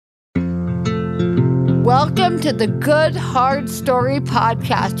Welcome to the Good Hard Story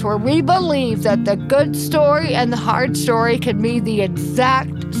podcast, where we believe that the good story and the hard story can be the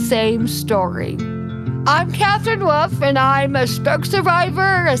exact same story. I'm Catherine Wolf, and I'm a stroke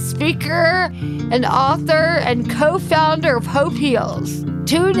survivor, a speaker, an author, and co-founder of Hope Heals.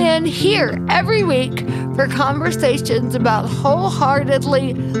 Tune in here every week for conversations about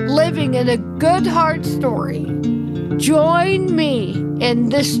wholeheartedly living in a good hard story. Join me in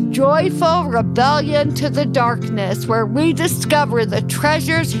this joyful rebellion to the darkness where we discover the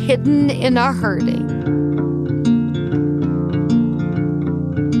treasures hidden in our hurting.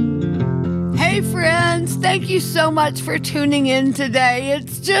 Hey friends, thank you so much for tuning in today.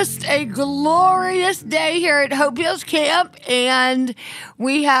 It's just a glorious day here at Hope Heals Camp, and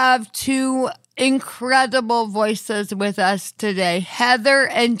we have two incredible voices with us today. Heather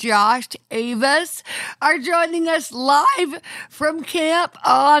and Josh Avis are joining us live from camp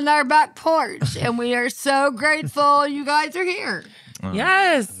on our back porch, and we are so grateful you guys are here.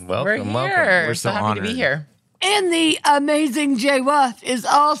 Yes, welcome, we're here. welcome. We're so happy to be here. And the amazing Jay Wolf is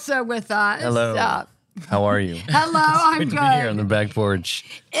also with us. Hello. How are you? Hello, I'm good. good. To be here on the back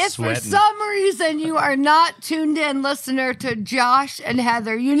porch. If sweating. for some reason you are not tuned in, listener, to Josh and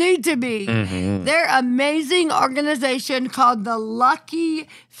Heather, you need to be. Mm-hmm. Their amazing organization called The Lucky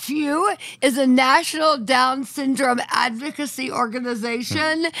Few is a national Down syndrome advocacy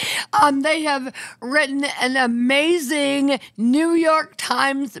organization. They have written an amazing New York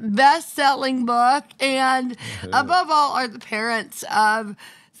Times best-selling book, and above all are the parents of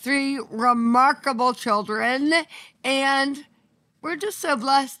 3 remarkable children, and we're just so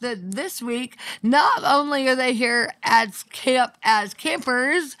blessed that this week, not only are they here as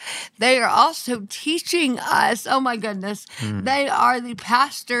campers, they are also teaching us, oh my goodness, they are the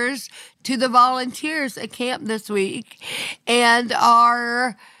pastors to the volunteers at camp this week, and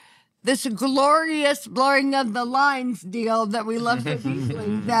are this glorious blurring of the lines deal that we love so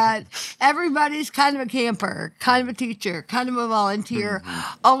deeply, that everybody's kind of a camper, kind of a teacher, kind of a volunteer,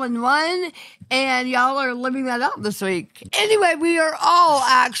 all in one, and y'all are living that out this week. Anyway, we are all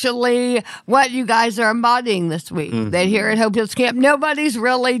actually what you guys are embodying this week. That here at Hope Heals Camp, nobody's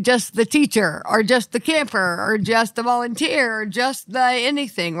really just the teacher, or just the camper, or just the volunteer, or just the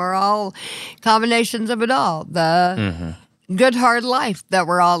anything. We're all combinations of it all. The good hard life that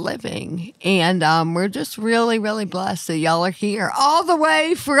we're all living, and we're just really, really blessed that y'all are here all the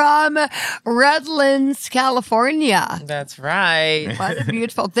way from Redlands, California. That's right. What a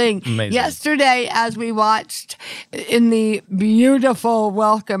beautiful thing. Amazing. Yesterday, as we watched in the beautiful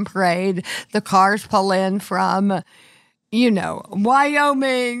welcome parade, the cars pull in from,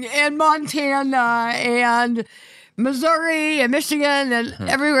 Wyoming and Montana and Missouri and Michigan and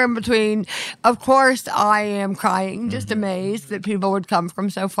everywhere in between. Of course, I am crying, just amazed that people would come from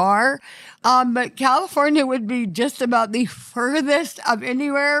so far. But California would be just about the furthest of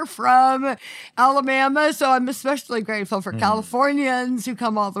anywhere from Alabama. So I'm especially grateful for Californians who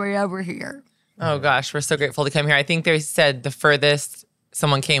come all the way over here. Oh gosh, we're so grateful to come here. I think they said the furthest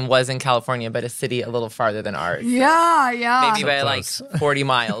someone came was in California, but a city a little farther than ours. Yeah. Maybe by like 40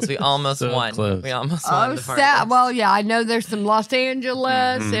 miles. We almost So won. close. We almost won the sad. farthest. Well, yeah, I know there's some Los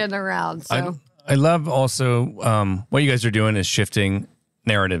Angeles and around. So I love also what you guys are doing is shifting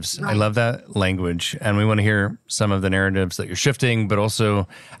narratives. Right. I love that language, and we want to hear some of the narratives that you're shifting, but also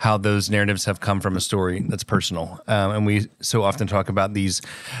how those narratives have come from a story that's personal. And we so often talk about these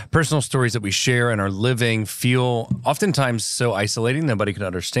personal stories that we share and are living feel oftentimes so isolating, nobody can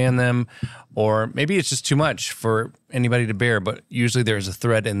understand them, or maybe it's just too much for anybody to bear, but usually there's a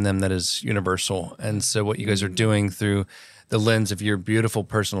thread in them that is universal. And so what you guys are doing through the lens of your beautiful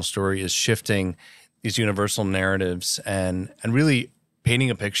personal story is shifting these universal narratives and really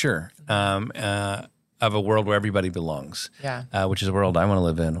painting a picture of a world where everybody belongs, which is a world I want to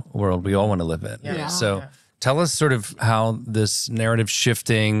live in, a world we all want to live in. Yeah. So tell us sort of how this narrative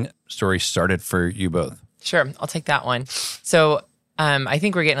shifting story started for you both. Sure, I'll take that one. So I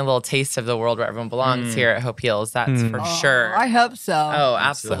think we're getting a little taste of the world where everyone belongs here at Hope Heals. That's for sure. I hope so. Oh,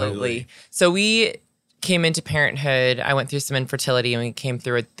 absolutely. So we came into parenthood. I went through some infertility, and we came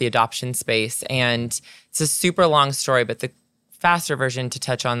through the adoption space. And it's a super long story, but the faster version to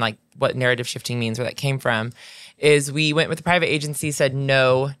touch on like what narrative shifting means, where that came from, is we went with a private agency, said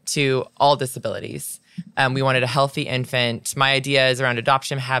no to all disabilities. We wanted a healthy infant. My ideas around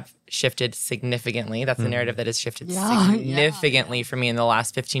adoption have shifted significantly. That's the narrative that has shifted significantly for me in the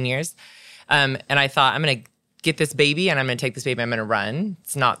last 15 years. And I thought, I'm going to get this baby and I'm going to take this baby, I'm going to run.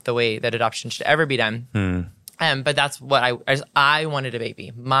 It's not the way that adoption should ever be done. But that's what I wanted, a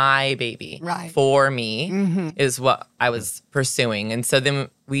baby. My baby Right. for me is what I was pursuing. And so then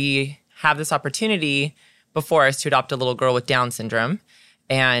we have this opportunity before us to adopt a little girl with Down syndrome.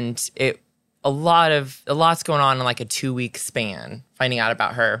 And a lot's going on in like a 2-week span, finding out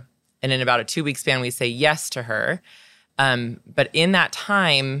about her. And in about a 2-week span, we say yes to her. But in that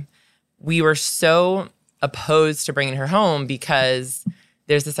time, we were so opposed to bringing her home because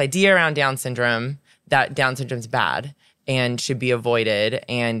there's this idea around Down syndrome that Down syndrome's bad and should be avoided.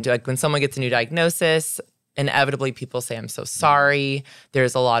 And like when someone gets a new diagnosis, inevitably people say, I'm so sorry.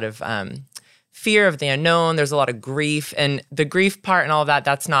 There's a lot of fear of the unknown. There's a lot of grief. And the grief part and all of that,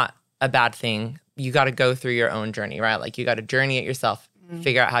 that's not a bad thing. You got to go through your own journey, right? Like you got to journey it yourself,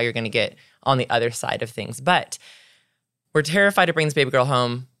 figure out how you're going to get on the other side of things. But we're terrified to bring this baby girl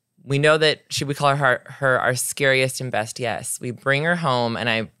home. We know that we call her our scariest and best yes. We bring her home, and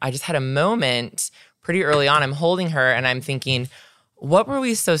I just had a moment pretty early on. I'm holding her, and I'm thinking, what were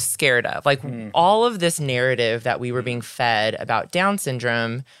we so scared of? Like all of this narrative that we were being fed about Down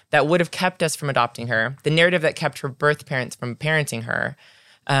syndrome that would have kept us from adopting her, the narrative that kept her birth parents from parenting her,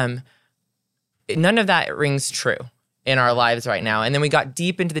 none of that rings true in our lives right now. And then we got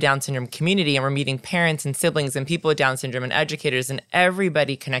deep into the Down syndrome community, and we're meeting parents and siblings and people with Down syndrome and educators and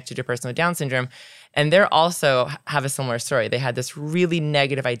everybody connected to a person with Down syndrome. And they're also have a similar story. They had this really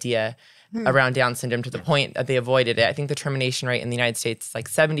negative idea around Down syndrome to the point that they avoided it. I think the termination rate in the United States is like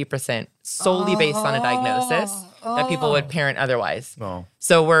 70% solely based on a diagnosis that people would parent otherwise. Oh.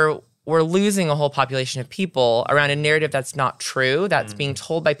 So we're losing a whole population of people around a narrative that's not true, that's being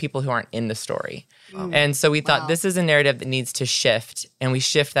told by people who aren't in the story. And so we thought this is a narrative that needs to shift, and we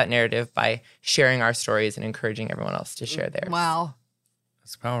shift that narrative by sharing our stories and encouraging everyone else to share theirs. Wow.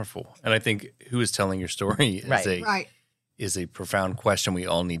 That's powerful. And I think who is telling your story is a profound question we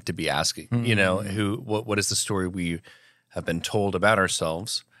all need to be asking. You know, what is the story we have been told about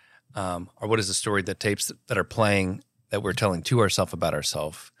ourselves? Or what is the story that tapes that are playing that we're telling to ourselves about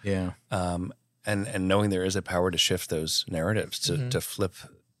ourselves? Yeah. And knowing there is a power to shift those narratives, to flip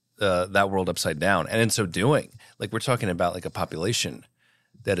that world upside down. And in so doing, like we're talking about like a population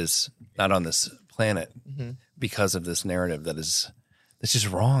that is not on this planet because of this narrative that's just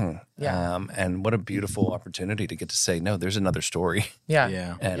wrong. Yeah. And what a beautiful opportunity to get to say, no, there's another story. Yeah.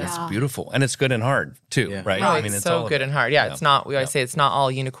 Yeah. And it's beautiful. And it's good and hard too, right? Right. I mean, it's so good and hard. Yeah, it's not, we always say it's not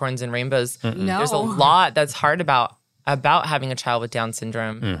all unicorns and rainbows. No. There's a lot that's hard about having a child with Down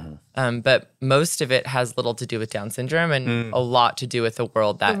syndrome. But most of it has little to do with Down syndrome and a lot to do with the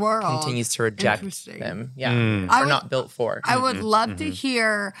world that continues to reject them. Yeah. We're not built for. I would love to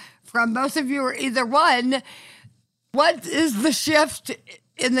hear from both of you, or either one, what is the shift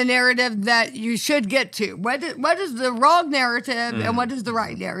in the narrative that you should get to? What is the wrong narrative and what is the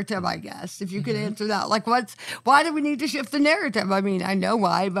right narrative, I guess, if you could answer that. Like why do we need to shift the narrative? I mean, I know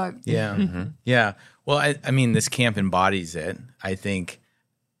why, but... Yeah. Yeah. Well, I mean, this camp embodies it. I think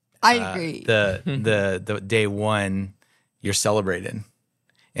I agree. The day one, you're celebrated,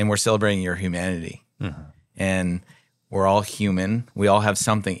 and we're celebrating your humanity. And we're all human. We all have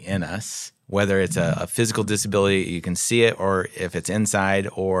something in us, whether it's a physical disability, you can see it, or if it's inside,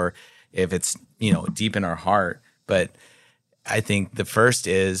 or if it's, deep in our heart. But I think the first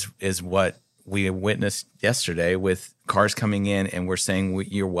is what we witnessed yesterday with cars coming in, and we're saying,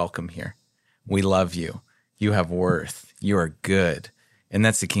 you're welcome here. We love you. You have worth. You are good. And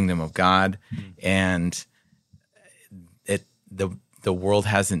that's the kingdom of God. And the world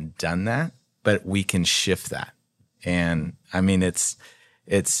hasn't done that, but we can shift that. And I mean, it's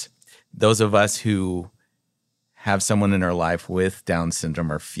those of us who have someone in our life with Down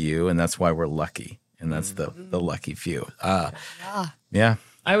syndrome are few, and that's why we're lucky. And that's the lucky few. Yeah.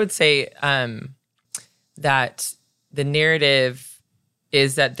 I would say that the narrative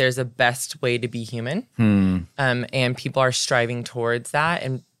is that there's a best way to be human, and people are striving towards that,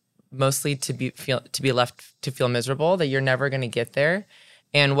 and mostly to be left to feel miserable, that you're never going to get there.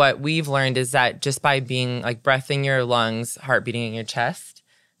 And what we've learned is that just by being like breath in your lungs, heart beating in your chest,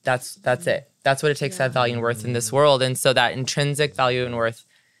 that's it. That's what it takes to have value and worth in this world. And so that intrinsic value and worth,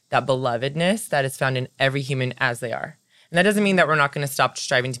 that belovedness that is found in every human as they are. And that doesn't mean that we're not going to stop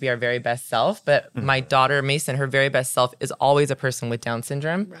striving to be our very best self. But my daughter, Mason, her very best self is always a person with Down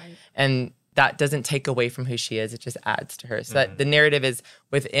syndrome. Right. And that doesn't take away from who she is. It just adds to her. So that the narrative is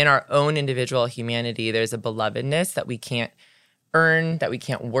within our own individual humanity, there's a belovedness that we can't earn, that we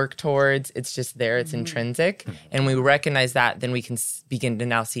can't work towards. It's just there. It's intrinsic. And we recognize that, then we can begin to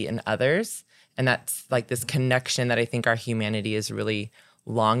now see in others. And that's like this connection that I think our humanity is really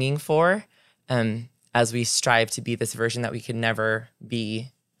longing for. As we strive to be this version that we could never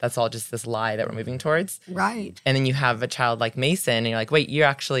be. That's all just this lie that we're moving towards. Right. And then you have a child like Mason, and you're like, wait,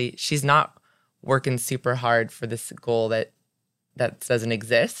 she's not working super hard for this goal that doesn't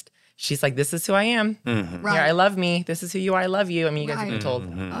exist. she's like, this is who I am. Right. Here, I love me. This is who you are. I love you. I mean, you guys have been Right. told.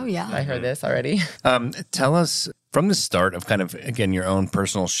 Oh, yeah. I heard this already. Tell us from the start of kind of, again, your own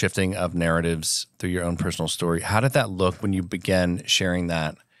personal shifting of narratives through your own personal story. How did that look when you began sharing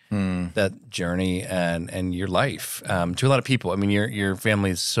that journey and your life to a lot of people? I mean, your family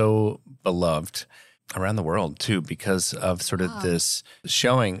is so beloved around the world too, because of sort of this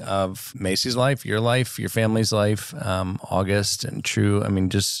showing of Macy's life, your family's life, August and True. I mean,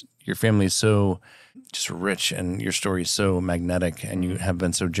 just your family is so just rich and your story is so magnetic, and you have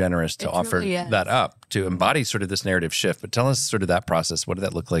been so generous to offer that up to embody sort of this narrative shift. But tell us sort of that process. What did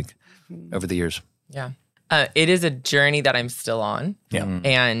that look like over the years? Yeah. It is a journey that I'm still on. Yeah.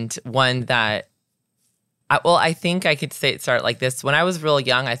 And one that, I think I could say it started like this. When I was real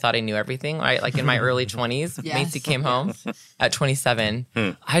young, I thought I knew everything, right? Like in my early 20s, Yes. Macy came home at 27.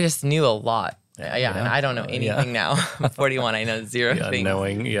 I just knew a lot. Yeah. And I don't know anything now. I'm 41. I know zero things.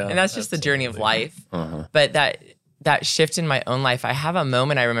 And that's just the journey of life. But that shift in my own life, I have a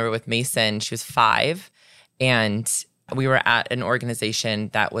moment I remember with Mason. She was 5, and we were at an organization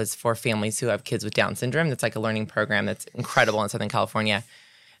that was for families who have kids with Down syndrome. That's like a learning program that's incredible in Southern California.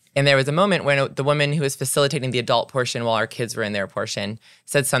 And there was a moment when the woman who was facilitating the adult portion while our kids were in their portion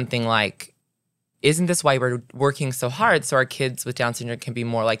said something like, isn't this why we're working so hard so our kids with Down syndrome can be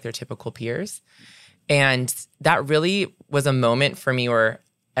more like their typical peers? And that really was a moment for me where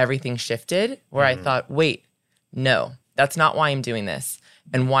everything shifted, where I thought, wait, no, that's not why I'm doing this.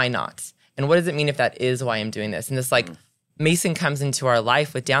 And why not? And what does it mean if that is why I'm doing this? And this Mason comes into our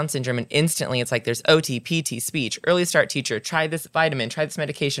life with Down syndrome, and instantly it's like there's OT, PT, speech, early start teacher, try this vitamin, try this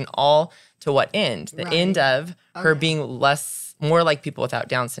medication, all to what end? The end of her being more like people without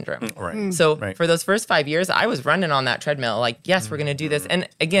Down syndrome. Right. So for those first 5 years, I was running on that treadmill, like, yes, we're going to do this. And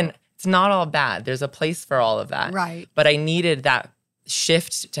again, it's not all bad. There's a place for all of that. Right. But I needed that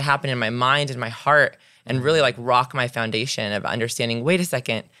shift to happen in my mind and my heart and really like rock my foundation of understanding, wait a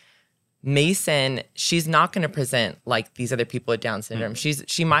second, Mason, she's not going to present like these other people with Down syndrome.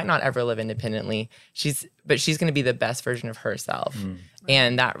 She might not ever live independently. But she's going to be the best version of herself.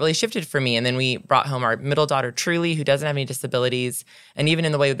 And that really shifted for me. And then we brought home our middle daughter, Truly, who doesn't have any disabilities. And even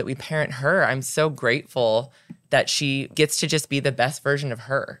in the way that we parent her, I'm so grateful that she gets to just be the best version of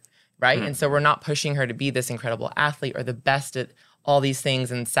her, right? And so we're not pushing her to be this incredible athlete or the best at all these things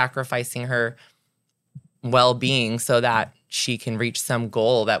and sacrificing her well-being so that she can reach some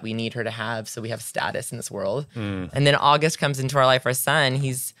goal that we need her to have so we have status in this world. And then August comes into our life, our son.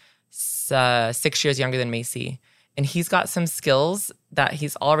 He's 6 years younger than Macy. And he's got some skills that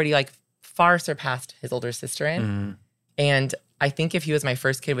he's already like far surpassed his older sister in. And I think if he was my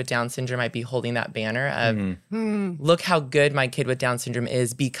first kid with Down syndrome, I'd be holding that banner of, look how good my kid with Down syndrome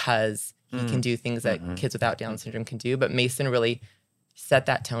is because he can do things that kids without Down syndrome can do. But Mason really set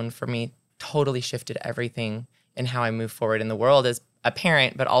that tone for me, totally shifted everything in how I move forward in the world as a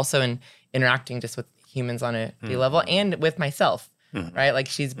parent, but also in interacting just with humans on a daily level and with myself, right? Like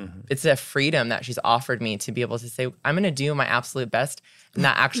it's a freedom that she's offered me to be able to say, I'm going to do my absolute best. And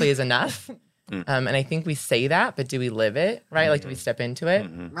that actually is enough. And I think we say that, but do we live it, right? Like, do we step into it?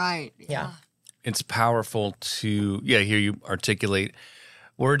 Right. Yeah. It's powerful to hear you articulate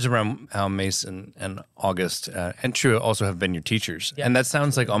words around how Mason and August and True also have been your teachers. And that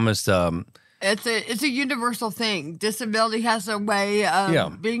sounds like almost It's a universal thing. Disability has a way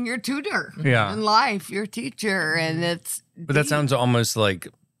of being your tutor in life, your teacher, and it's. But that sounds almost like,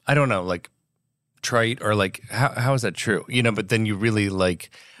 I don't know, like trite or like how is that true? But then you really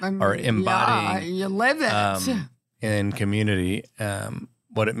like are embodying. You live it in community.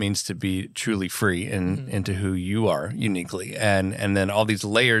 What it means to be truly free and into who you are uniquely, and then all these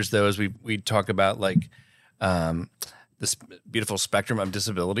layers though, as we talk about like. This beautiful spectrum of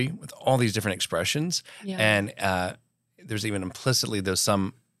disability with all these different expressions. And there's even implicitly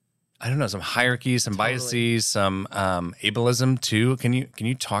some hierarchies, some biases, some ableism too. Can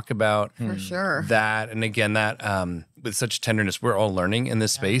you talk about for sure that? And again, that with such tenderness, we're all learning in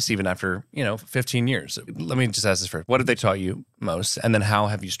this space, even after 15 years. Let me just ask this first: what have they taught you most, and then how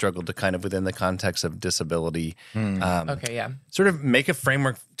have you struggled to kind of within the context of disability, sort of make a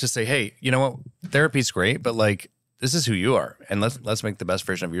framework to say, hey, you know what, therapy's great, but like. This is who you are, and let's make the best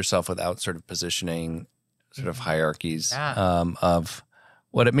version of yourself without sort of positioning, sort of hierarchies of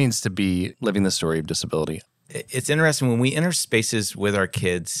what it means to be living the story of disability. It's interesting when we enter spaces with our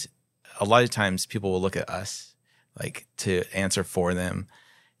kids. A lot of times, people will look at us like to answer for them,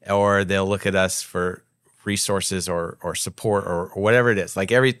 or they'll look at us for resources or support or whatever it is.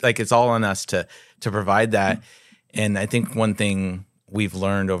 Like it's all on us to provide that. And I think one thing we've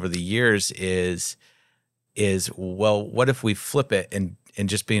learned over the years is well, what if we flip it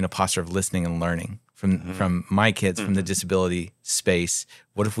just being a posture of listening and learning from my kids, from the disability space.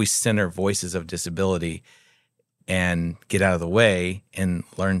 What if we center voices of disability and get out of the way and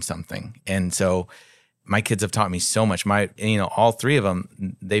learn something? And so my kids have taught me so much. All three of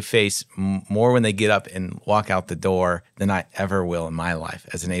them, they face more when they get up and walk out the door than I ever will in my life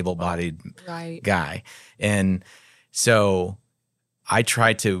as an able-bodied guy. And so I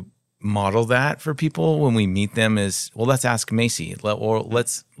try to model that for people when we meet them is, well, let's ask Macy. What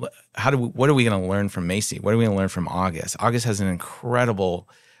are we going to learn from Macy? What are we going to learn from August? August has an incredible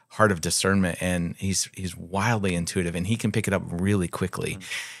heart of discernment, and he's wildly intuitive, and he can pick it up really quickly.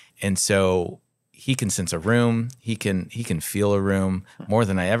 And so he can sense a room, he can feel a room more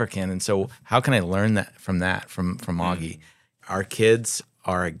than I ever can. And so how can I learn that from Augie? Our kids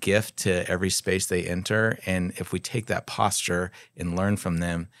are a gift to every space they enter, and if we take that posture and learn from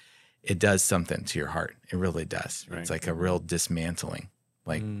them, it does something to your heart. It really does. Right. It's like a real dismantling.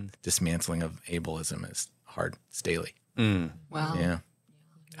 Dismantling of ableism is hard. It's daily. Wow. Yeah.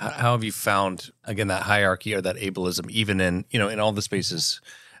 How have you found, again, that hierarchy or that ableism, even in all the spaces?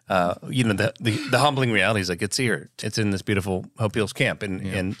 The humbling reality is like, it's here. It's in this beautiful Hope Heals camp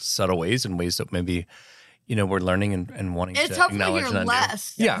in subtle ways, in ways that maybe we're learning and wanting to acknowledge and undo.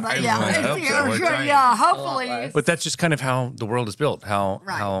 Less. Yeah, but hopefully. But that's just kind of how the world is built,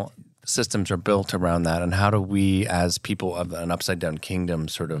 how systems are built around that, and how do we, as people of an upside-down kingdom,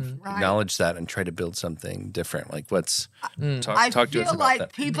 sort of acknowledge that and try to build something different? Like, talk to us about that. I feel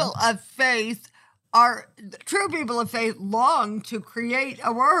like people of faith true people of faith long to create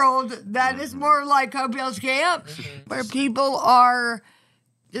a world that is more like Hope Heals Camp, where people are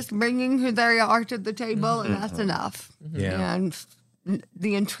just bringing who they are to the table, and that's enough. Yeah. And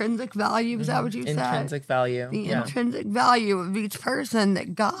the intrinsic value, is that what you said? Intrinsic value. The intrinsic value of each person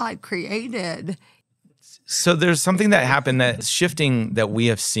that God created. So there's something that happened, that shifting that we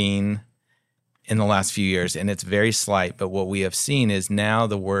have seen in the last few years, and it's very slight, but what we have seen is now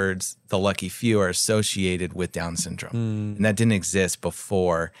the words "the lucky few" are associated with Down syndrome, and that didn't exist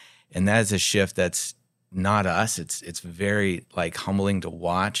before. And that is a shift that's not us. It's very humbling to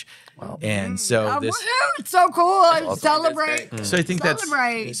watch. Wow. And so it's so cool. Celebrate. So I think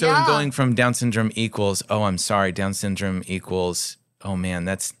celebrate. In going from Down syndrome equals, oh, I'm sorry, Down syndrome equals, oh man,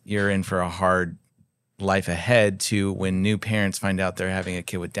 you're in for a hard life ahead, to when new parents find out they're having a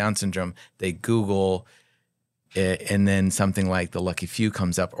kid with Down syndrome, they Google it, and then something like The Lucky Few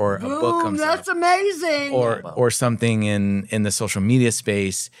comes up, or a book comes up. That's amazing. Or something in the social media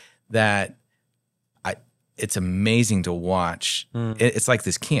space that it's amazing to watch. It's like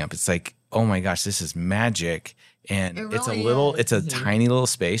this camp. It's like, oh my gosh, this is magic. And it's a tiny little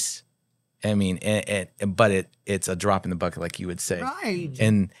space. I mean, but it's a drop in the bucket, like you would say. Right.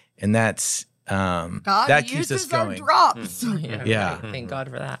 And that's, God that keeps us going. Drops. Yeah. Thank God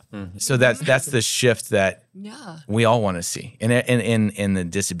for that. So that's the shift that we all want to see. And in the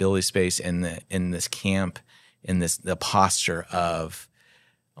disability space, in this camp, in the posture of,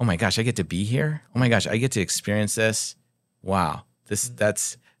 oh my gosh, I get to be here. Oh my gosh, I get to experience this. Wow.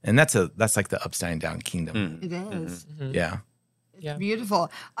 That's like the upside down kingdom. It is. Yeah. It's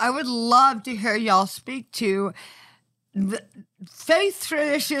beautiful. I would love to hear y'all speak to the faith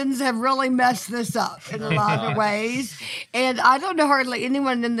traditions have really messed this up in a lot of ways. And I don't know hardly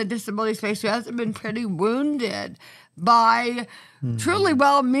anyone in the disability space who hasn't been pretty wounded by truly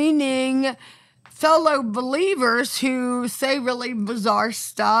well-meaning fellow believers who say really bizarre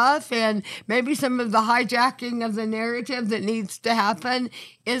stuff, and maybe some of the hijacking of the narrative that needs to happen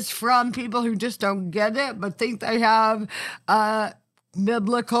is from people who just don't get it, but think they have a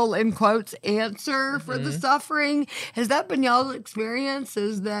biblical, in quotes, answer for the suffering. Has that been y'all's experience?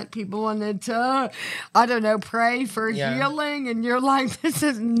 Is that people wanted to, pray for healing, and you're like, this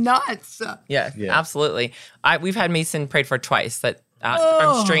is nuts? Yeah. Absolutely. We've had Mason prayed for twice that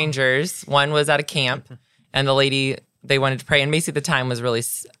from strangers. One was at a camp, and the lady, they wanted to pray, and Macy at the time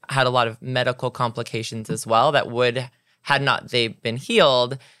had a lot of medical complications as well that had not they been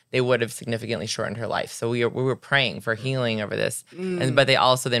healed, they would have significantly shortened her life. So we were praying for healing over this, but they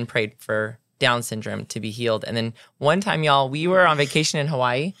also then prayed for Down syndrome to be healed. And then one time, y'all, we were on vacation in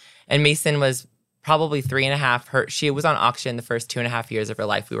Hawaii, and Mason was probably 3.5. She was on oxygen the first 2.5 years of her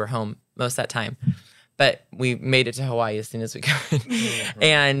life. We were home most of that time. But we made it to Hawaii as soon as we could.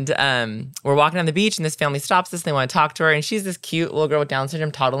 And we're walking on the beach, and this family stops us. They want to talk to her. And she's this cute little girl with Down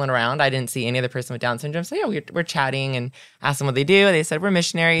syndrome toddling around. I didn't see any other person with Down syndrome. So, yeah, we're chatting and asked them what they do. They said, we're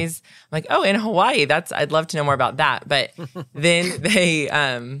missionaries. I'm like, oh, in Hawaii. I'd love to know more about that. But then they,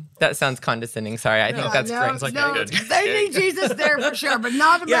 that sounds condescending. Sorry. I think that's great. It's like, no, good. they need Jesus there for sure, but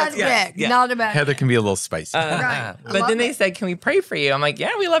not about Vic. yeah. Not about Heather can be a little spicy. Right. But then they said, can we pray for you? I'm like,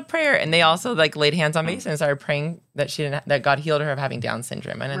 yeah, we love prayer. And they also like laid hands on Mason and started praying that God healed her of having Down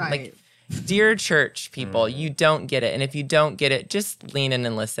syndrome. And I'm like, dear church people, you don't get it. And if you don't get it, just lean in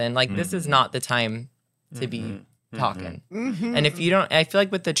and listen. Like, this is not the time to be talking. And if you don't, I feel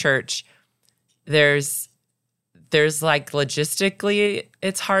like with the church, there's like logistically,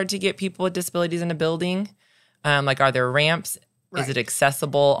 it's hard to get people with disabilities in a building. Like, are there ramps? Is it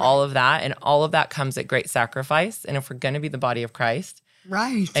accessible? All of that. And all of that comes at great sacrifice. And if we're going to be the body of Christ,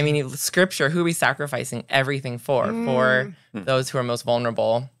 right. I mean, scripture, who are we sacrificing everything for? For those who are most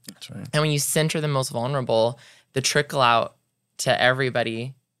vulnerable. That's right. And when you center the most vulnerable, the trickle out to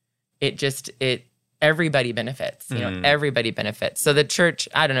everybody, everybody benefits. You know, everybody benefits. So the church,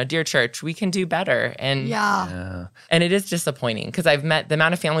 I don't know, dear church, we can do better. And and it is disappointing because I've met the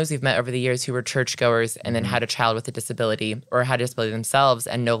amount of families we've met over the years who were churchgoers and then had a child with a disability or had a disability themselves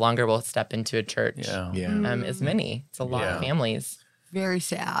and no longer will step into a church. As many. It's a lot of families. Very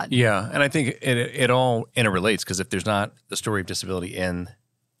sad. Yeah, and I think it all interrelates because if there's not the story of disability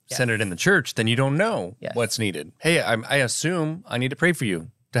centered in the church, then you don't know what's needed. Hey, I assume I need to pray for you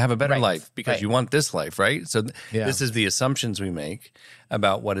to have a better life because you want this life, right? So this is the assumptions we make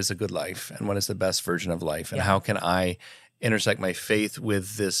about what is a good life and what is the best version of life and how can I intersect my faith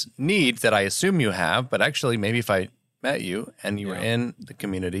with this need that I assume you have, but actually maybe if I met you and you were in the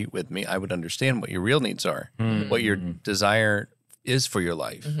community with me, I would understand what your real needs are, what your desire is for your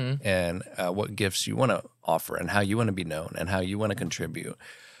life and what gifts you want to offer and how you want to be known and how you want to contribute.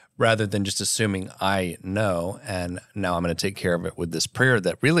 Rather than just assuming I know, and now I'm going to take care of it with this prayer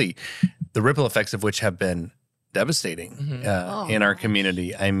that really, the ripple effects of which have been devastating in our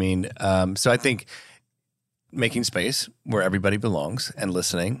community. I mean, so I think making space where everybody belongs and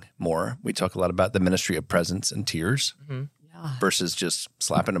listening more. We talk a lot about the ministry of presence and tears versus just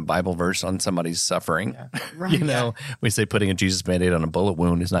slapping a Bible verse on somebody's suffering. Right. You know, we say putting a Jesus Band-Aid on a bullet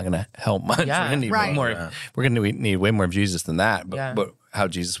wound is not going to help much. We're going to need way more of Jesus than that. But how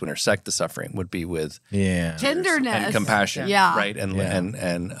Jesus would intersect the suffering would be with tenderness and compassion, right? And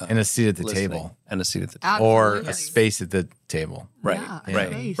a seat at the table. And a seat at the table. Or a space at the table. Right.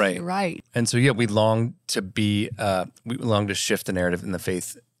 And so, we long to be, we long to shift the narrative in the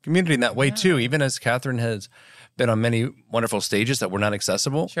faith community in that way too, even as Catherine has been on many wonderful stages that were not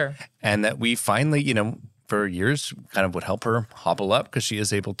accessible. Sure. And that we finally, for years kind of would help her hobble up because she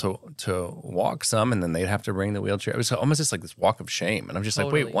is able to walk some, and then they'd have to bring the wheelchair. It was almost just like this walk of shame. And I'm just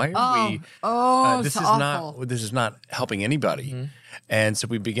like, wait, why are we? This is not helping anybody. And so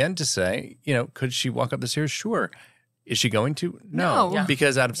we began to say, could she walk up the stairs? Sure. Is she going to? No.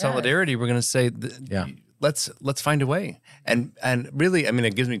 Because out of solidarity, we're going to say, let's find a way. And really, I mean,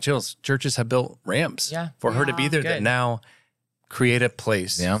 it gives me chills. Churches have built ramps for her to be there that now create a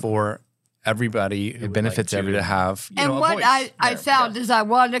place for everybody who benefits everybody to have. And what I found is I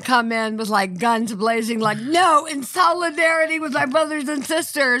wanted to come in with like guns blazing, like, no, in solidarity with my brothers and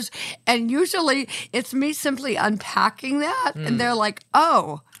sisters. And usually it's me simply unpacking that. And they're like,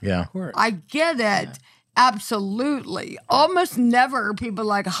 oh, I get it. Absolutely. Almost never are people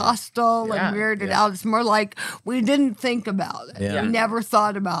like hostile and weirded out. It's more like we didn't think about it. We never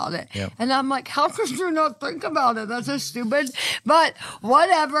thought about it. And I'm like, how could you not think about it? That's so stupid. But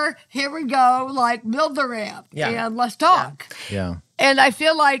whatever. Here we go. Like, build the ramp and let's talk. And I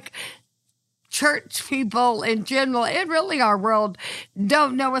feel like church people in general, and really our world,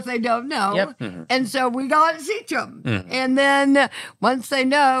 don't know what they don't know. And so we got to teach them. And then once they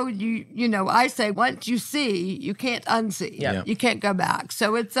know, I say, once you see, you can't unsee. You can't go back.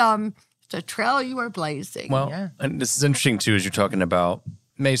 So it's a trail you are blazing. Well, and this is interesting too, as you're talking about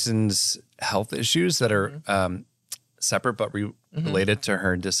Mason's health issues that are separate but related to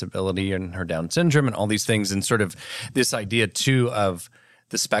her disability and her Down syndrome and all these things, and sort of this idea too of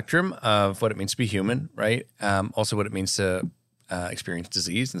the spectrum of what it means to be human, right? Also what it means to experience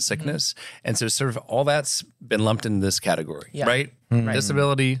disease and sickness. And so sort of all that's been lumped in this category, right?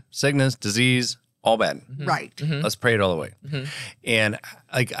 Disability, sickness, disease, all bad. Right. Let's pray it all away. And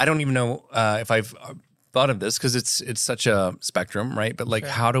like, I don't even know if I've thought of this because it's such a spectrum, right? But like,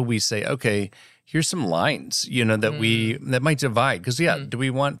 how do we say, okay, here's some lines, that might divide. Because do we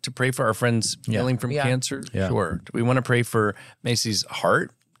want to pray for our friends healing from cancer? Sure. Do we want to pray for Macy's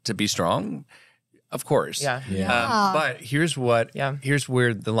heart to be strong? Of course. Yeah. But here's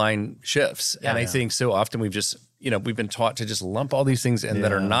where the line shifts. And I think so often we've just, we've been taught to just lump all these things in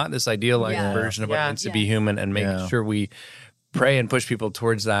that are not this idealized version of what it means to be human, and make sure we pray and push people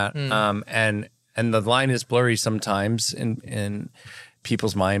towards that. And the line is blurry sometimes in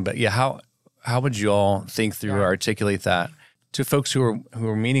people's mind. But how would you all think through or articulate that to folks who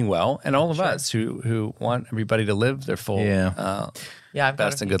are meaning well, and all of us who want everybody to live their full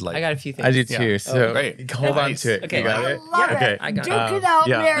best and good life? I got a few things. I do too. So great. Hold on to it. Okay. You got it? Love Okay. it. I got Duke it out,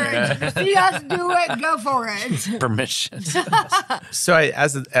 marriage. See us do it. Go for it. Permission. So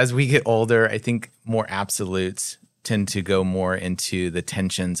as we get older, I think more absolutes tend to go more into the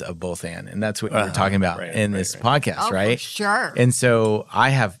tensions of both and that's what we're talking about in this podcast, right? For sure. And so I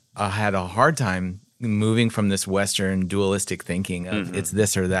have had a hard time moving from this Western dualistic thinking of it's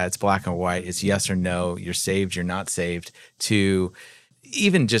this or that, it's black or white, it's yes or no, you're saved, you're not saved, to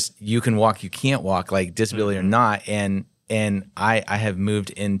even just you can walk, you can't walk, like disability or not. And I have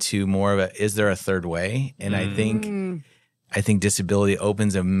moved into more of a, is there a third way? And I think disability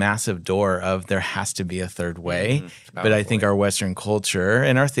opens a massive door of there has to be a third way. But I think our Western culture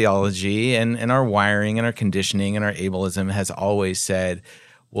and our theology and our wiring and our conditioning and our ableism has always said,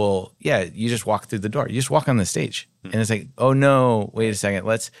 well, yeah, you just walk through the door. You just walk on the stage. And it's like, oh no, wait a second.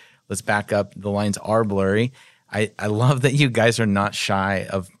 Let's back up. The lines are blurry. I love that you guys are not shy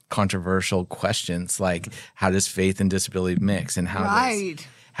of controversial questions like how does faith and disability mix, and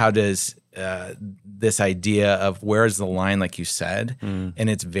how does this idea of where is the line, like you said, and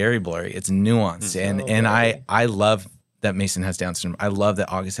it's very blurry, it's nuanced, and I love that Mason has Down syndrome. I love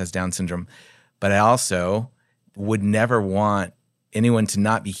that August has Down syndrome, but I also would never want anyone to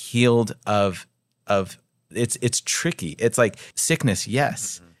not be healed of it's tricky. It's like sickness,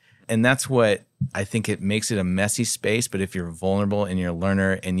 yes. And that's what I think it makes it a messy space. But if you're vulnerable and you're a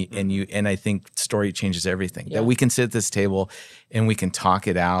learner and I think story changes everything. That we can sit at this table and we can talk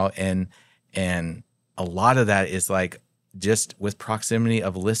it out. And a lot of that is like just with proximity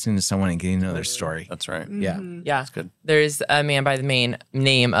of listening to someone and getting to know their story. That's right. Yeah. Yeah. That's good. There's a man by the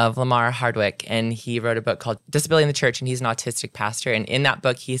name of Lamar Hardwick, and he wrote a book called Disability in the Church, and he's an autistic pastor. And in that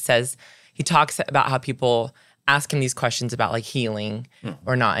book, he talks about how people ask him these questions about like healing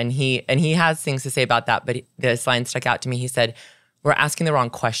or not. And he has things to say about that, but this line stuck out to me. He said, we're asking the wrong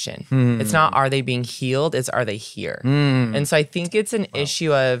question. It's not, are they being healed? It's, are they here? And so I think it's an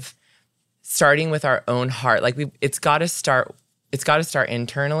issue of starting with our own heart. Like it's got to start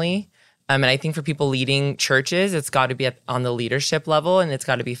internally. And I think for people leading churches, it's got to be on the leadership level, and it's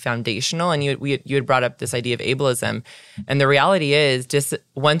got to be foundational. And you had brought up this idea of ableism. And the reality is, just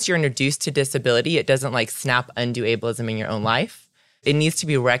once you're introduced to disability, it doesn't like snap undo ableism in your own life. It needs to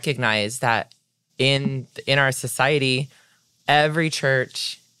be recognized that in our society, every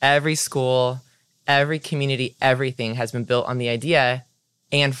church, every school, every community, everything has been built on the idea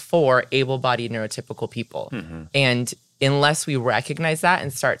and for able-bodied neurotypical people. And unless we recognize that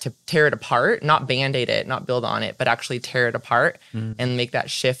and start to tear it apart, not Band-Aid it, not build on it, but actually tear it apart and make that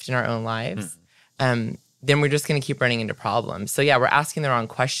shift in our own lives, then we're just going to keep running into problems. So yeah, we're asking the wrong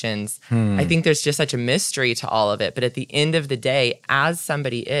questions. I think there's just such a mystery to all of it. But at the end of the day, as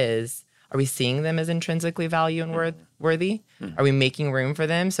somebody is, are we seeing them as intrinsically value and worthy? Are we making room for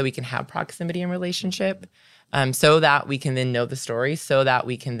them so we can have proximity and relationship, so that we can then know the story, so that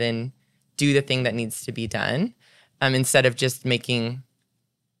we can then do the thing that needs to be done? Instead of just making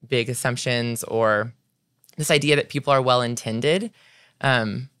big assumptions or this idea that people are well-intended.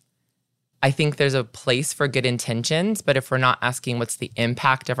 I think there's a place for good intentions, but if we're not asking what's the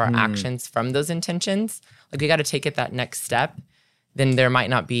impact of our actions from those intentions, like we got to take it that next step, then there might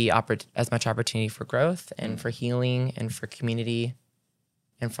not be as much opportunity for growth and for healing and for community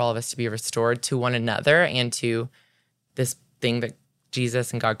and for all of us to be restored to one another and to this thing that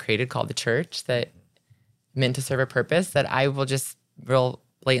Jesus and God created called the church that meant to serve a purpose, that I will just real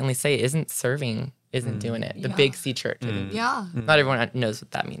blatantly say isn't serving, isn't doing it. The big C church. Not everyone knows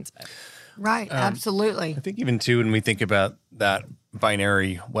what that means. But. Right, absolutely. I think even too, when we think about that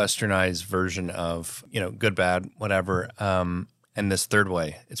binary westernized version of, good, bad, whatever, and this third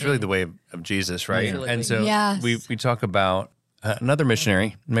way, it's really the way of Jesus, right? Absolutely. And so we talk about another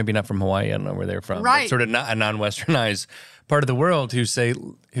missionary, maybe not from Hawaii, I don't know where they're from, but sort of not a non-westernized part of the world who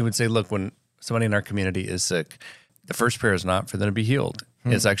would say, look, when somebody in our community is sick, the first prayer is not for them to be healed.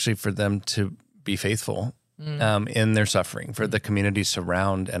 It's actually for them to be faithful in their suffering, for the community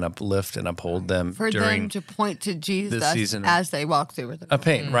surround and uplift and uphold them for during them to point to Jesus season as they walk through with a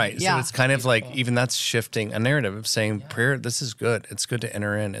pain, right? Yeah. So it's kind of like even that's shifting a narrative of saying prayer. This is good. It's good to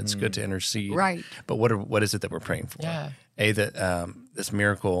enter in. It's good to intercede. Right. But what is it that we're praying for? Yeah. That this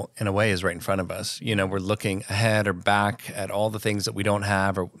miracle in a way is right in front of us. You know, we're looking ahead or back at all the things that we don't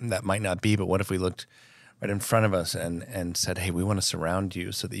have or that might not be, but what if we looked right in front of us and said, hey, we want to surround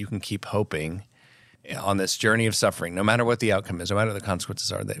you so that you can keep hoping on this journey of suffering, no matter what the outcome is, no matter what the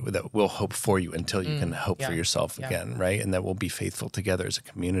consequences are, that we'll hope for you until you can hope for yourself again, right? And that we'll be faithful together as a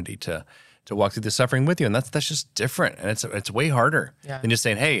community to walk through the suffering with you. And that's just different. And it's way harder than just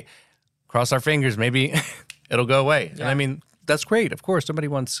saying, hey, cross our fingers, maybe it'll go away. And I mean, that's great. Of course, nobody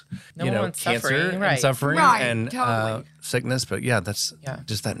wants, wants cancer suffering, and suffering and totally. sickness. But that's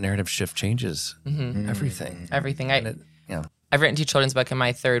just that narrative shift changes everything. Everything. I've written 2 children's book, and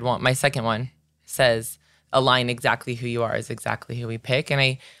my second one says, align exactly who you are is exactly who we pick. And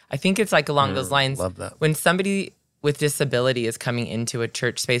I think it's like along those lines. Love that. When somebody with disability is coming into a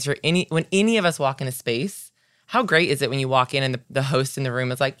church space, or when any of us walk in a space, how great is it when you walk in and the host in the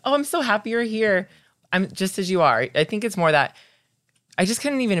room is like, oh, I'm so happy you're here. I'm just as you are. I think it's more that I just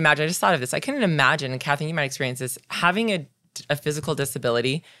couldn't even imagine. I just thought of this. I couldn't imagine, and Kathleen, you might experience this, having a physical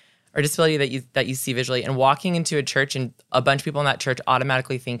disability or disability that you see visually and walking into a church and a bunch of people in that church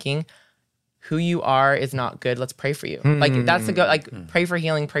automatically thinking, who you are is not good. Let's pray for you. Like that's the go. Like pray for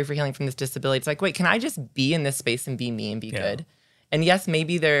healing from this disability. It's like, wait, can I just be in this space and be me and be good? And yes,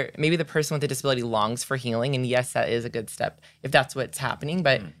 maybe the person with the disability longs for healing, and yes, that is a good step if that's what's happening.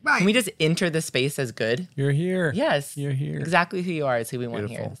 But can we just enter the space as good? You're here. Yes, you're here. Exactly who you are is who we want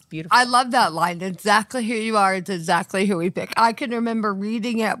here. It's beautiful. I love that line. Exactly who you are is exactly who we pick. I can remember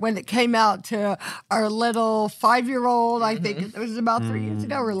reading it when it came out to our little 5-year-old. I think it was about 3 years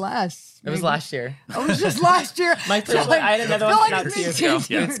ago or less. It was last year. Oh, it was just last year. I had another one come out 2 years ago.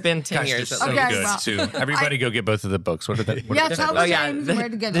 Yeah. It's been 10 years. So Okay, good well, too. Everybody go get both of the books. What are they? Tell the names where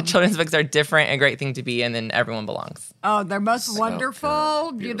to get The them. children's books are different, a great thing to be, and then everyone belongs. Oh, they're most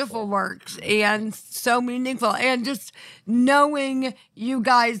wonderful, good. beautiful works and so meaningful. And just knowing you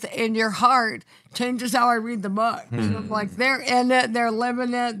guys in your heart changes how I read the book. So I'm like, they're in it, they're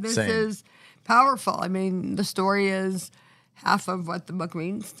living it. This Same. is powerful. I mean, the story is half of what the book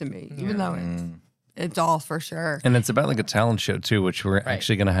means to me, even though it's all for sure. And it's about like a talent show too, which we're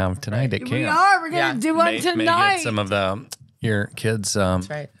actually going to have tonight at camp. We are. We're going to do one May tonight. get some of your kids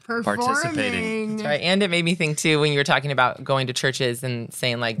Right. participating. That's right. And it made me think too, when you were talking about going to churches and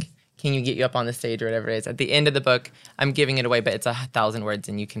saying like, can you get you up on the stage or whatever it is? At the end of the book, I'm giving it away, but it's 1,000 words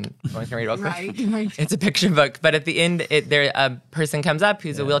and you can read it real quick. Right. It's a picture book. But at the end, a person comes up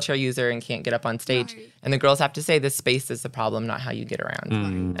who's a wheelchair user and can't get up on stage. Right. And the girls have to say, the space is the problem, not how you get around.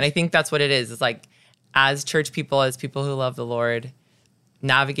 And I think that's what it is. It's like, as church people, as people who love the Lord,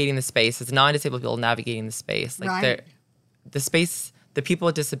 navigating the space, as non-disabled people navigating the space. Like Right. the space, the people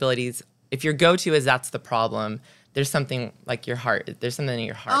with disabilities, if your go-to is that's the problem, there's something like your heart. There's something in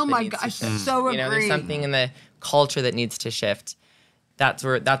your heart. Oh that my needs to gosh, shift. so agree. There's something in the culture that needs to shift. That's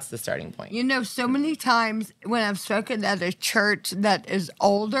the starting point. You know, so many times when I've spoken at a church that is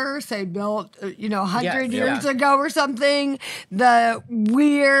older, say built, 100 years ago or something, the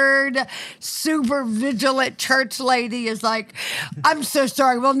weird, super vigilant church lady is like, I'm so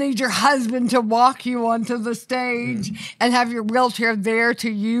sorry, we'll need your husband to walk you onto the stage and have your wheelchair there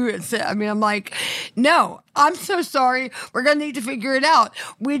to you. I'm like, no, I'm so sorry. We're going to need to figure it out.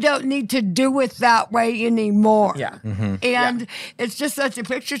 We don't need to do it that way anymore. Yeah. And it's just such a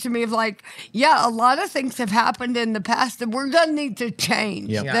picture to me of like, a lot of things have happened in the past that we're going to need to change.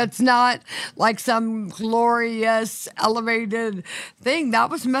 Yep. Yeah. That's not like some glorious, elevated thing. That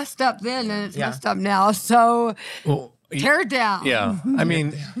was messed up then and it's messed up now. So tear it down. Yeah. I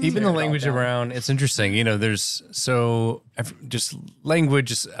mean, even the language around, it's interesting. There's just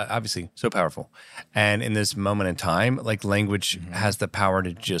language is obviously so powerful. And in this moment in time, like language has the power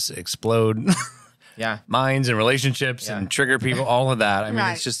to just explode minds and relationships and trigger people, all of that. I mean,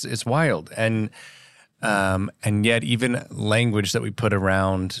 it's wild. And yet even language that we put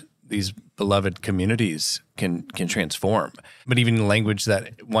around these beloved communities can transform. But even language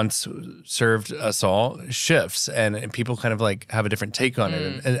that once served us all shifts and people kind of like have a different take on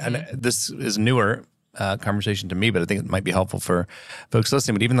it. And this is newer conversation to me, but I think it might be helpful for folks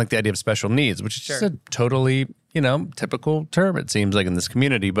listening. But even like the idea of special needs, which is just a totally, typical term, it seems like in this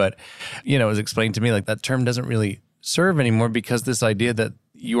community. But, it was explained to me like that term doesn't really serve anymore because this idea that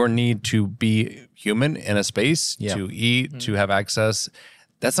your need to be human in a space, to eat, to have access,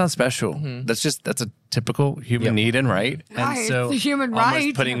 that's not special. That's a typical human need and right. Right, And so it's a human almost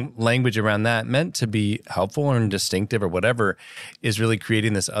right. putting language around that meant to be helpful and distinctive or whatever is really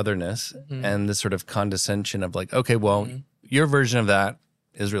creating this otherness and this sort of condescension of like, okay, well, your version of that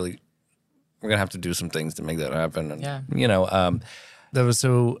is really, we're going to have to do some things to make that happen. And, that was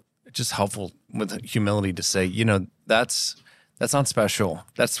so just helpful with humility to say, that's That's not special.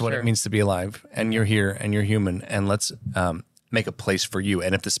 That's what it means to be alive. And you're here and you're human. And let's make a place for you.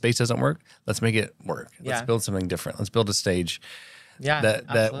 And if the space doesn't work, let's make it work. Let's build something different. Let's build a stage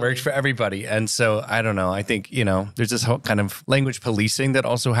that works for everybody. And so I don't know. I think, there's this whole kind of language policing that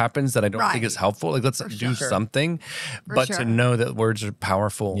also happens that I don't think is helpful. Like, let's do something, to know that words are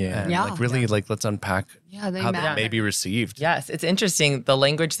powerful and like really like let's unpack how that may be received. Yes, it's interesting, the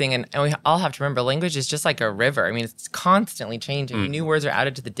language thing. And we all have to remember language is just like a river. I mean, it's constantly changing. New words are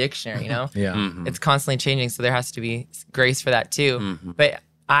added to the dictionary, It's constantly changing. So there has to be grace for that too. But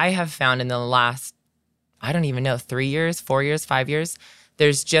I have found in the last, I don't even know, 3 years, 4 years, 5 years,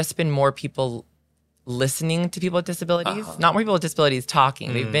 there's just been more people listening to people with disabilities. Not more people with disabilities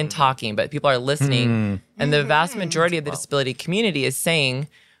talking. They've been talking, but people are listening. And the vast majority of the disability community is saying,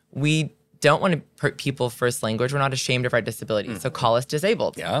 we don't want to put people first language. We're not ashamed of our disability. So call us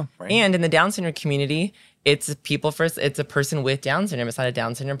disabled. Yeah, right. And in the Down syndrome community, it's people first. It's a person with Down syndrome. It's not a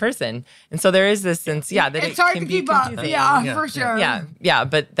Down syndrome person. And so there is this sense, that it's it hard can to be keep up. confusing. Yeah, for sure. Yeah.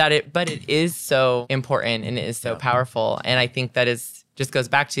 But it is so important and it is so powerful. And I think that just goes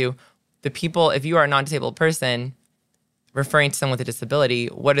back to the people. If you are a non-disabled person referring to someone with a disability,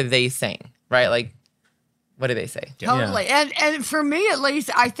 what are they saying, right? Like, what do they say? Totally. And for me, at least,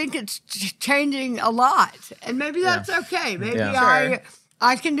 I think it's changing a lot. And maybe that's okay. Maybe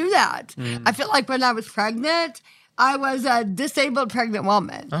I can do that. I feel like when I was pregnant, I was a disabled pregnant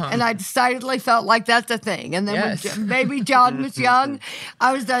woman. And I decidedly felt like that's a thing. And then when baby John was young,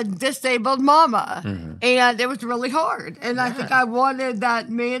 I was a disabled mama. And it was really hard. And I think I wanted that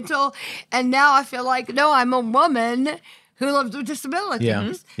mantle. And now I feel like, no, I'm a woman who lives with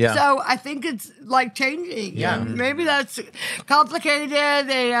disabilities. So I think it's like changing. Maybe that's complicated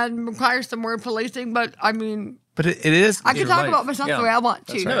and requires some more policing, but I mean, but it is. I can talk about myself the way I want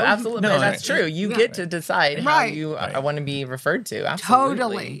to. No, absolutely. No, that's true. You get to decide how you want to be referred to. Absolutely.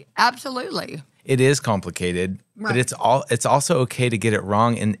 Totally. Absolutely. It is complicated, but it's also okay to get it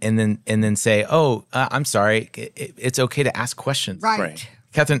wrong and then say, "Oh, I'm sorry." It's okay to ask questions. Right.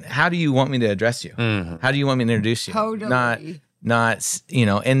 Catherine, how do you want me to address you? How do you want me to introduce you? Totally. Not,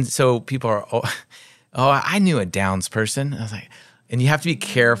 and so people are, I knew a Downs person. I was like, and you have to be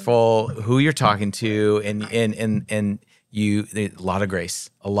careful who you're talking to and you, a lot of grace.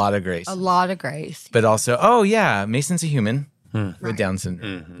 But also, Mason's a human with Down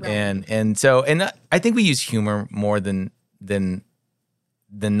syndrome. And so I think we use humor more than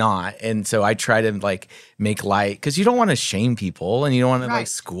not. And so I try to like make light because you don't want to shame people and you don't want to like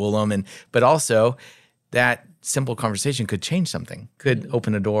school them. But also that simple conversation could change something, could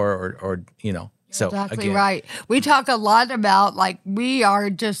open a door or so Exactly again. right. We talk a lot about like we are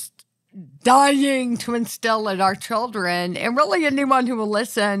just dying to instill in our children and really anyone who will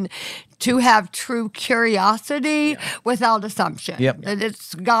listen to have true curiosity without assumption. That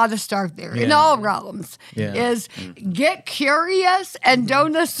it's got to start there in all realms. Is get curious and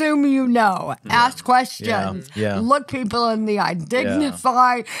don't assume you know. Ask questions. Look people in the eye.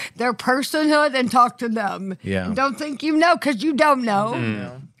 Dignify their personhood and talk to them. And don't think you know because you don't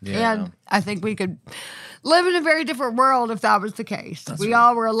know. And I think we could live in a very different world if that was the case. We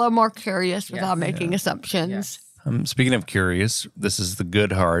all were a little more curious without making assumptions. Speaking of curious, this is the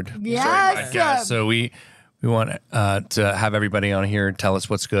good hard. Yes. So we want to have everybody on here tell us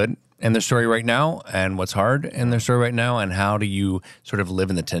what's good in their story right now and what's hard in their story right now, and how do you sort of live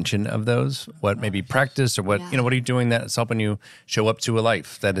in the tension of those? What maybe practice or what what are you doing that's helping you show up to a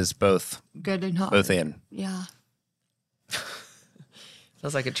life that is both good and hard. Both in. Yeah.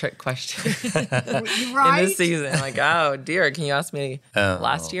 Sounds like a trick question. Right? In this season, like, oh dear, can you ask me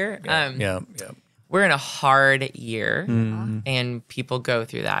last year? We're in a hard year, and people go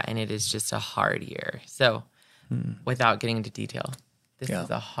through that, and it is just a hard year. So, without getting into detail, this is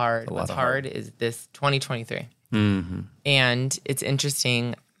a hard. What's hard is this 2023, and it's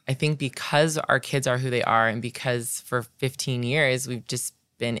interesting. I think because our kids are who they are, and because for 15 years we've just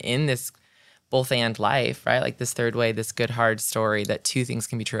been in this both and life, right? Like this third way, this good, hard story that two things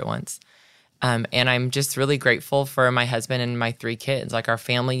can be true at once. And I'm just really grateful for my husband and my 3 kids, like our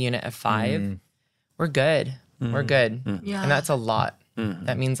family unit of 5. We're good. We're good. Yeah. And that's a lot.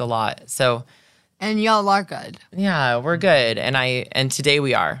 That means a lot. So, and y'all are good. Yeah, we're good. And today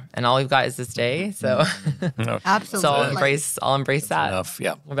we are. And all we've got is this day. So, absolutely. So I'll embrace that. Enough.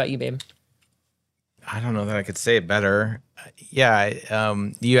 Yeah. What about you, babe? I don't know that I could say it better. You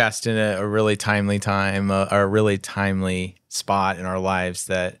asked in a really timely time, or a really timely spot in our lives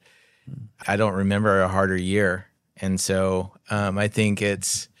that I don't remember a harder year. And so I think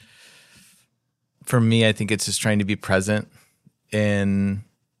it's just trying to be present in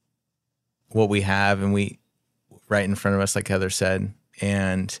what we have. And we right in front of us, like Heather said.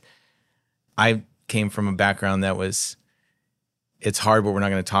 And I came from a background that was, it's hard, but we're not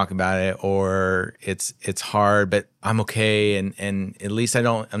going to talk about it, or it's hard, but I'm okay. And at least I'm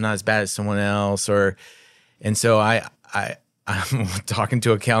not as bad as someone else. And so I'm talking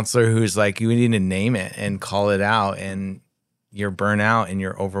to a counselor who's like, you need to name it and call it out. And you're burnt out and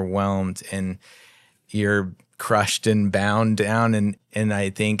you're overwhelmed and you're crushed and bound down. And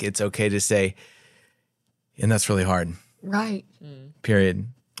I think it's okay to say, and that's really hard. Right. Period.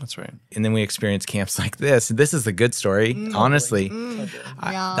 That's right. And then we experience camps like this. This is a good story, honestly.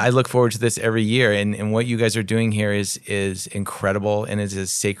 Yeah. I look forward to this every year. And what you guys are doing here is incredible, and is a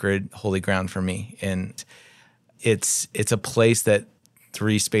sacred, holy ground for me. And it's a place that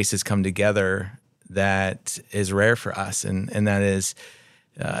three spaces come together that is rare for us. And that is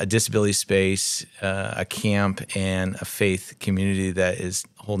a disability space, a camp, and a faith community that is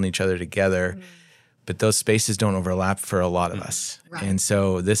holding each other together. But those spaces don't overlap for a lot of us. Right. And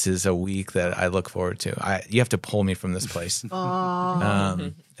so this is a week that I look forward to. You have to pull me from this place. And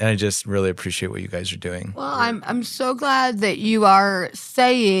I just really appreciate what you guys are doing. Well, I'm so glad that you are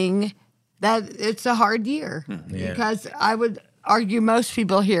saying that it's a hard year, Yeah. because I would argue most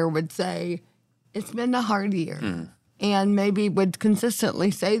people here would say it's been a hard year. And maybe would consistently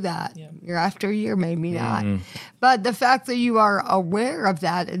say that year after year, maybe not. But the fact that you are aware of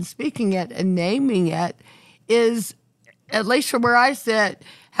that and speaking it and naming it is, at least from where I sit,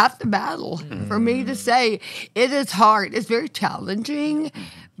 half the battle for me to say it is hard. It's very challenging.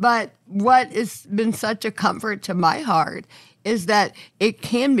 But what has been such a comfort to my heart is that it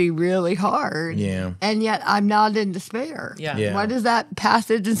can be really hard. Yeah. And yet I'm not in despair. Yeah. What is that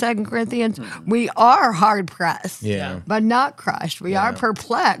passage in 2 Corinthians? We are hard pressed, Yeah. but not crushed. We are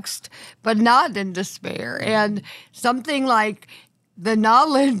perplexed, but not in despair. And something like the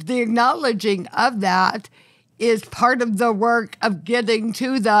acknowledging of that is part of the work of getting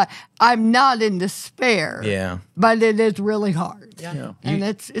to the I'm not in despair. Yeah. But it is really hard. Yeah. And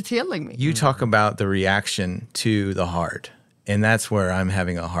it's healing me. You talk about the reaction to the hard, and that's where I'm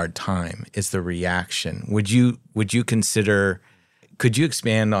having a hard time, is the reaction. Would you consider, could you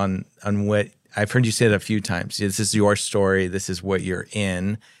expand on what, I've heard you say it a few times, this is your story, this is what you're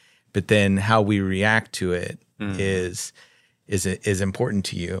in, but then how we react to it is important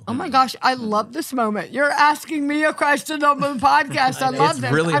to you. Oh my gosh, I love this moment. You're asking me a question on the podcast. I love It's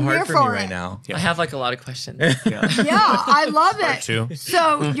this. really I'm hard here for me it. right now. I have like a lot of questions. Yeah, I love it. too.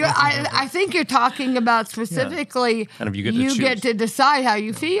 So I think you're talking about specifically Kind of you get to choose. get to decide how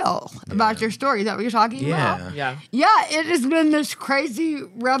you feel about your story. Is that what you're talking about? Yeah. Yeah, it has been this crazy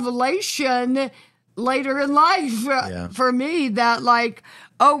revelation later in life for me that like,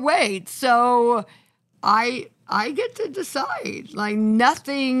 oh wait, so I get to decide. Like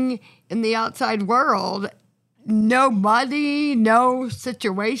nothing in the outside world, no money, no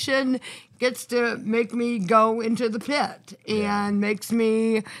situation gets to make me go into the pit and makes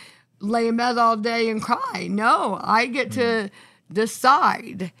me lay in bed all day and cry. No, I get to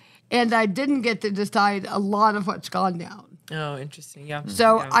decide. And I didn't get to decide a lot of what's gone down. Oh, interesting. Yeah.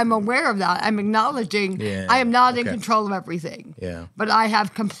 So I'm aware of that. I'm acknowledging I am not in control of everything. Yeah. But I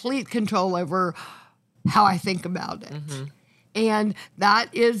have complete control over how I think about it. And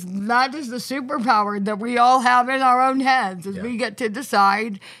that is the superpower that we all have in our own heads, is we get to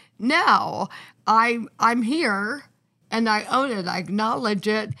decide now I'm here and I own it, I acknowledge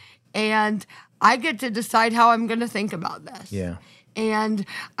it, and I get to decide how I'm going to think about this. Yeah. And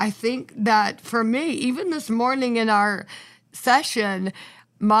I think that for me, even this morning in our session,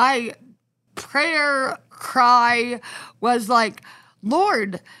 my prayer cry was like,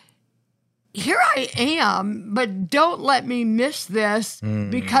 Lord, here I am, but don't let me miss this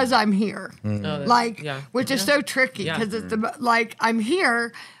because I'm here. Which is so tricky, because it's like I'm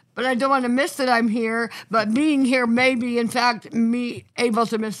here, but I don't want to miss that I'm here. But being here may be, in fact, me able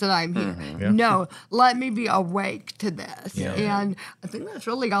to miss that I'm here. No, let me be awake to this. And I think that's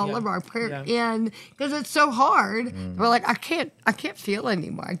really all of our prayer. And because it's so hard, we're like, I can't feel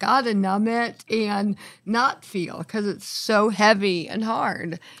anymore. I got to numb it and not feel, because it's so heavy and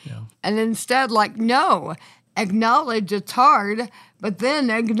hard. And instead, like, no, acknowledge it's hard, but then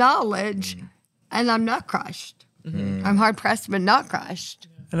acknowledge, and I'm not crushed. I'm hard pressed, but not crushed.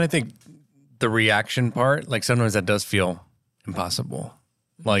 And I think the reaction part, like sometimes that does feel impossible.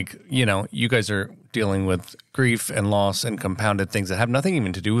 Like, you guys are dealing with grief and loss and compounded things that have nothing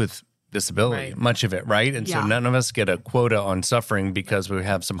even to do with disability, much of it, right? And so none of us get a quota on suffering because we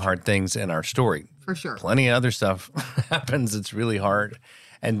have some hard things in our story. For sure. Plenty of other stuff happens. It's really hard.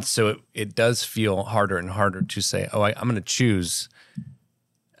 And so it does feel harder and harder to say, I'm going to choose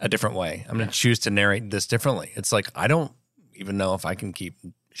a different way. I'm going to choose to narrate this differently. It's like, I don't even know if I can keep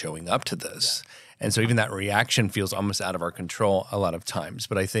showing up to this. And so even that reaction feels almost out of our control a lot of times.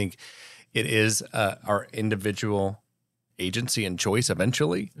 But I think it is our individual agency and choice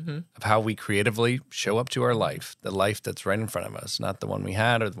eventually of how we creatively show up to our life, the life that's right in front of us, not the one we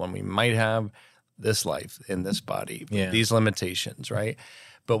had or the one we might have, this life in this body, these limitations, right?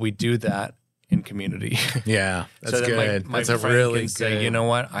 But we do that in community. Yeah, that's so good. My that's a friend really can good. say, you know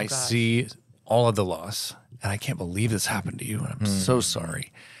what? I see all of the loss, and I can't believe this happened to you, and I'm so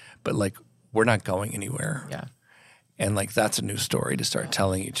sorry. But like, we're not going anywhere. Yeah. And like, that's a new story to start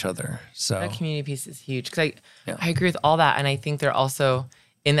telling each other. So That community piece is huge because I agree with all that. And I think they're also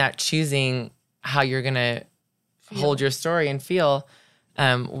in that choosing how you're going to hold your story and feel.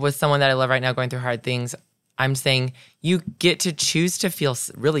 With someone that I love right now going through hard things, I'm saying you get to choose to feel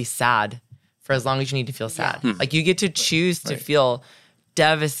really sad for as long as you need to feel sad. Like you get to choose to feel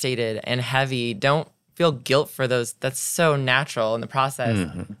devastated and heavy. Don't feel guilt for those. That's so natural in the process.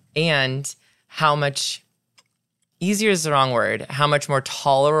 And how much easier is the wrong word, how much more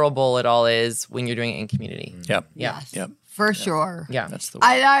tolerable it all is when you're doing it in community. Yep. Yes. Yep. For sure. Yeah. That's the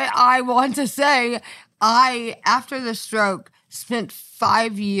way. I want to say, after the stroke, spent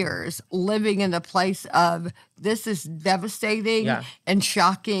 5 years living in a place of this is devastating and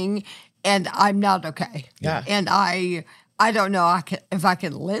shocking, and I'm not okay. Yeah. And I don't know if I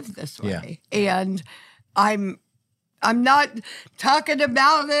can live this way. And I'm not talking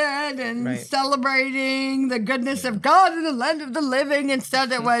about it and celebrating the goodness of God in the land of the living.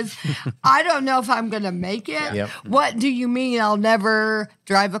 Instead, it was, I don't know if I'm going to make it. Yep. What do you mean I'll never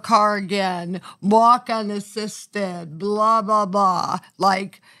drive a car again, walk unassisted, blah, blah, blah.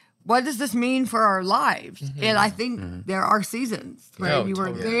 Like, what does this mean for our lives? And I think there are seasons where you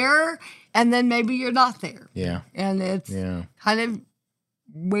were there and then maybe you're not there. Yeah. And it's kind of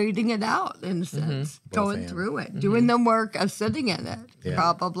waiting it out in a sense, going through it, doing the work of sitting in it.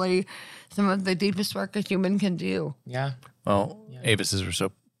 Probably some of the deepest work a human can do. Yeah. Well, Avis, we're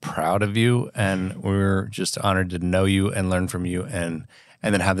so proud of you, and we're just honored to know you and learn from you, and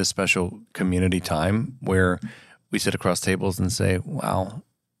then have this special community time where we sit across tables and say, wow,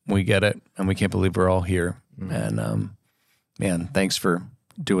 we get it, and we can't believe we're all here. And man, thanks for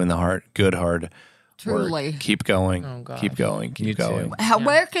doing the hard Truly. work. Keep going. Oh, gosh. Keep going. Keep going.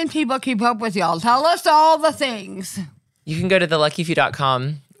 Where can people keep up with y'all? Tell us all the things. You can go to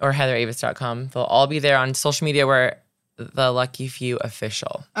theluckyfew.com or heatheravis.com. They'll all be there on social media. We're The Lucky Few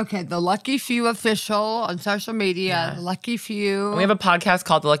Official. Okay, The Lucky Few Official on social media. The Lucky Few. And we have a podcast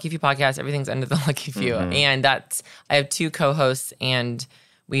called The Lucky Few Podcast. Everything's under The Lucky Few. And I have 2 co-hosts, and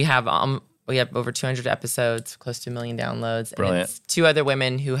we have over 200 episodes, close to 1 million downloads. Brilliant. And it's 2 other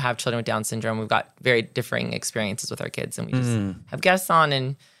women who have children with Down syndrome. We've got very differing experiences with our kids, and we just have guests on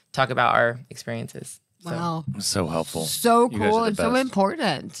and talk about our experiences. So, Wow. So helpful. So You guys cool are the and so best.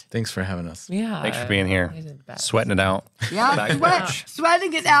 important. Thanks for having us. yeah. Thanks for being here. You guys are the best. Sweating it out. Yeah,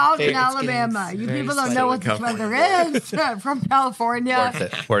 sweating it out in It's Alabama. getting You very people don't sweaty know in what this weather is from California.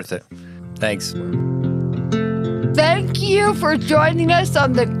 Worth it. Thanks. Thank you for joining us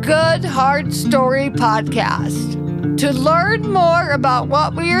on the Good Hard Story podcast. To learn more about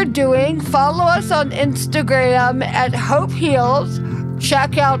what we are doing, follow us on Instagram at Hope Heals.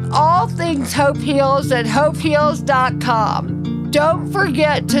 Check out all things Hope Heals at hopeheals.com. Don't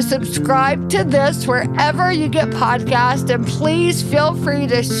forget to subscribe to this wherever you get podcasts, and please feel free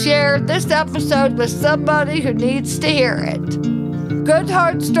to share this episode with somebody who needs to hear it. Good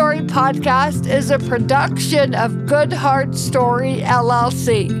Hard Story Podcast is a production of Good Hard Story,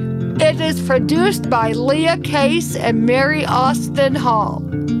 LLC. It is produced by Leah Case and Mary Austin Hall.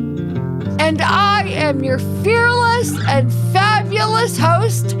 And I am your fearless and fabulous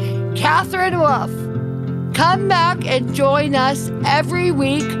host, Catherine Wolf. Come back and join us every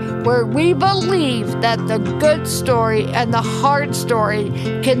week where we believe that the good story and the hard story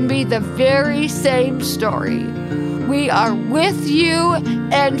can be the very same story. We are with you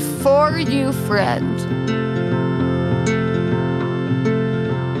and for you, friend.